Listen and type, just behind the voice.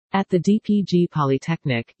At the DPG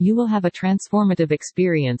Polytechnic, you will have a transformative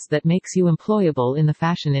experience that makes you employable in the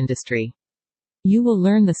fashion industry. You will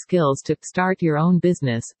learn the skills to start your own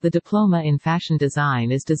business. The Diploma in Fashion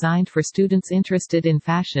Design is designed for students interested in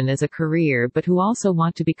fashion as a career but who also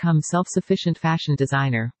want to become self-sufficient fashion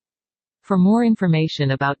designer. For more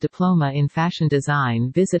information about Diploma in Fashion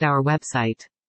Design, visit our website.